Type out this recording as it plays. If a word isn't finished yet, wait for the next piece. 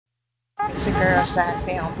It's your girl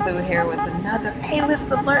Shantae on Blue here with another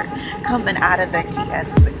A-list alert coming out of the Key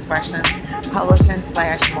Essence Expressions Publishing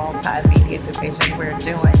slash Multimedia Division. We're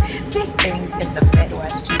doing big things in the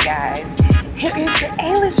Midwest, you guys. Here is the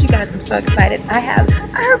A-list, you guys. I'm so excited. I have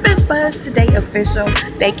Urban Buzz Today official.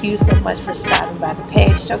 Thank you so much for stopping by the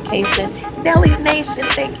page, showcasing Nelly's Nation.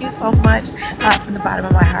 Thank you so much from the bottom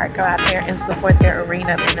of my heart. Go out there and support their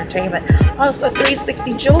arena of entertainment. Also,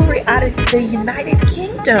 360 Jewelry out of the United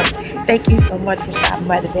Kingdom. Thank you so much for stopping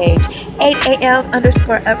by the page. 8am_up.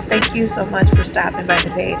 Thank you so much for stopping by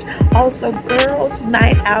the page. Also, Girls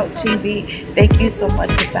Night Out TV. Thank you so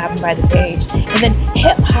much for stopping by the page. And then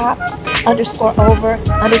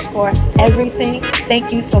hip-hop_over_everything.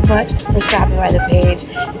 Thank you so much for stopping by the page.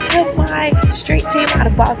 To my street team out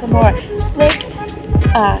of Baltimore, Slick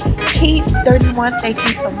Key 31, thank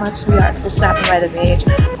you so much, sweetheart, for stopping by the page.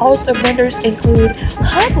 Also, vendors include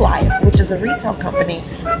Hub Life, which is a retail company.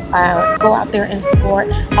 Go out there and support.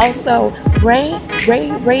 Also, Ray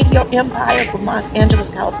Radio Empire from Los Angeles,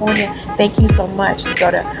 California. Thank you so much. Go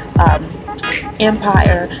to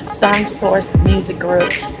Empire Song Source Music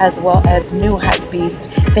Group, as well as New Hype Beast.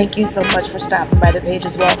 Thank you so much for stopping by the page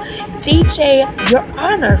as well. DJ Your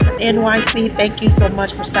Honor from NYC, thank you so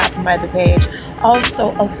much for stopping by the page.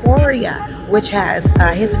 Also, Euphoria, which has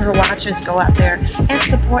his and her watches. Go out there and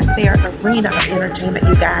support their arena of entertainment,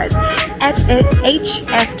 you guys. At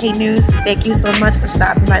HSK News, thank you so much for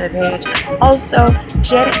stopping by the page. Also,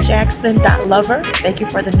 JanetJackson.lover, thank you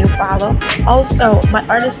for the new follow. Also, my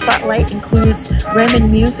artist spotlight includes Raymond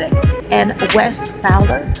Music and Wes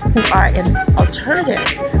Fowler, who are an alternative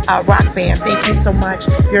rock band. Thank you so much.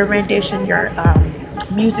 Your rendition, your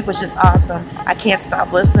music was just awesome. I can't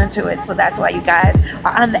stop listening to it, so that's why you guys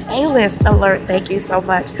are on the A-list alert. Thank you so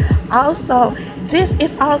much. Also, this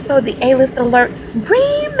is also the A-list alert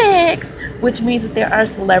remix, which means that there are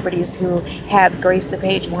celebrities who have graced the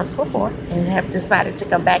page once before and have decided to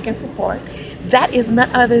come back and support. That is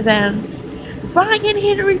none other than Ryan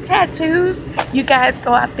Henry Tattoos. You guys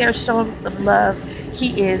go out there, show him some love.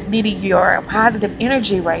 He is needing your positive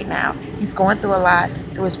energy right now. He's going through a lot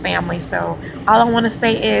through his family. So all I want to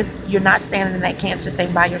say is you're not standing in that cancer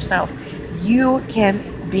thing by yourself. You can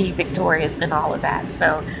be victorious in all of that.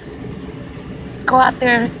 So go out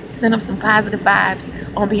there, send him some positive vibes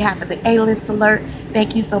on behalf of the A-list alert.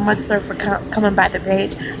 Thank you so much, sir, for coming by the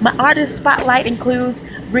page. My artist spotlight includes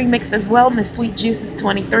remix as well. Miss Sweet Juices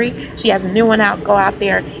 23. She has a new one out. Go out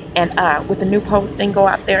there and with a new posting, go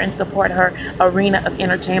out there and support her arena of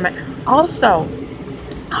entertainment. Also,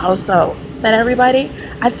 is that everybody?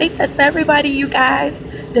 I think that's everybody, you guys.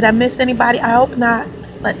 Did I miss anybody? I hope not.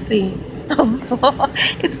 Let's see.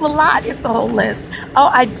 It's a lot. It's a whole list. Oh,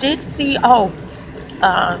 I did see.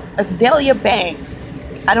 Azalea Banks.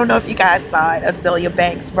 I don't know if you guys saw it. Azalea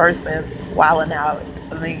Banks versus Wildin' Out.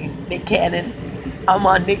 I mean, Nick Cannon. I'm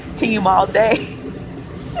on Nick's team all day.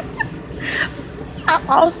 I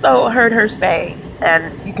also heard her say,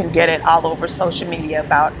 and you can get it all over social media,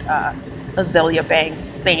 about Azalea Banks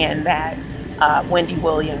saying that Wendy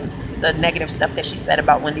Williams, the negative stuff that she said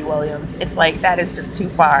about Wendy Williams, it's like that is just too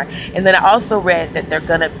far. And then I also read that they're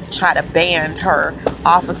gonna try to ban her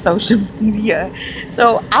off of social media.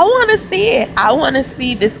 So I want to see it. I want to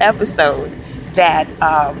see this episode that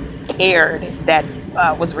aired, that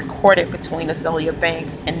was recorded between Azalea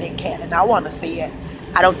Banks and Nick Cannon. I want to see it.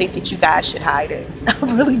 I don't think that you guys should hide it. I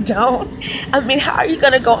really don't. I mean, how are you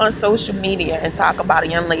going to go on social media and talk about a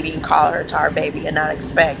young lady and call her a tar baby and not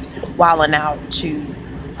expect Wildin' Out to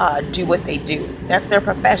do what they do? That's their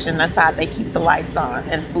profession. That's how they keep the lights on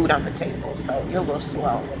and food on the table. So you're a little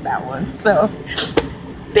slow with that one. So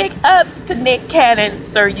big ups to Nick Cannon.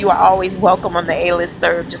 Sir, you are always welcome on the A-list,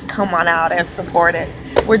 sir. Just come on out and support it.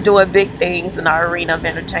 We're doing big things in our arena of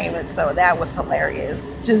entertainment. So that was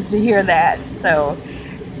hilarious just to hear that. So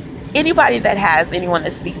anybody that has anyone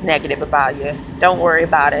that speaks negative about you, don't worry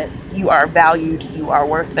about it. You are valued. You are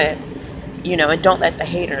worth it. You know, and don't let the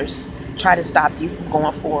haters try to stop you from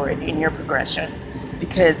going forward in your progression,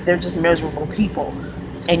 because they're just miserable people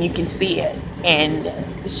and you can see it. And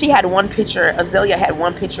she had one picture, Azalea had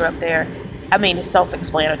one picture up there. I mean, it's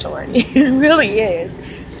self-explanatory. It really is.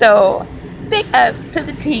 So big ups to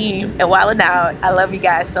the team and Wildin' Out. I love you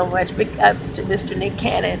guys so much. Big ups to Mr. Nick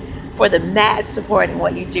Cannon for the mad support and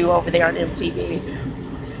what you do over there on MTV.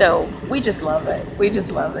 So we just love it. We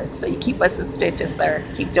just love it. So you keep us in stitches, sir.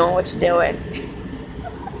 Keep doing what you're doing.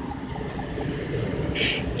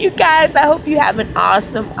 You guys, I hope you have an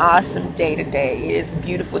awesome day today. It is a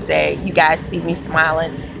beautiful day. You guys see me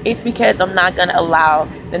smiling. It's because I'm not going to allow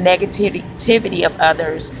the negativity of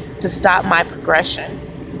others to stop my progression.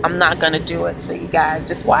 I'm not going to do it. So you guys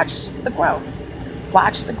just watch the growth.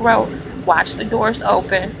 Watch the growth. Watch the doors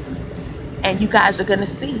open. And you guys are going to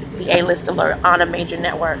see the A-list alert on a major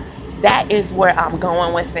network. That is where I'm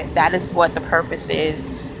going with it. That is what the purpose is.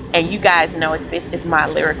 And you guys know this is my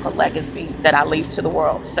lyrical legacy that I leave to the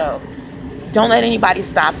world. So don't let anybody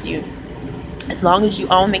stop you. As long as you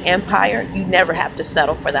own the empire, you never have to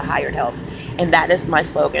settle for the hired help. And that is my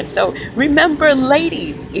slogan. So remember,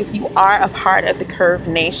 ladies, if you are a part of the Curve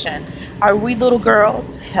Nation, are we little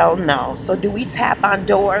girls? Hell no. So do we tap on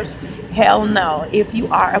doors? Hell no. If you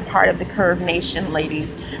are a part of the Curve Nation,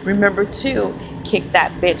 ladies, remember to kick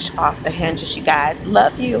that bitch off the hinges, you guys.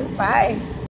 Love you. Bye.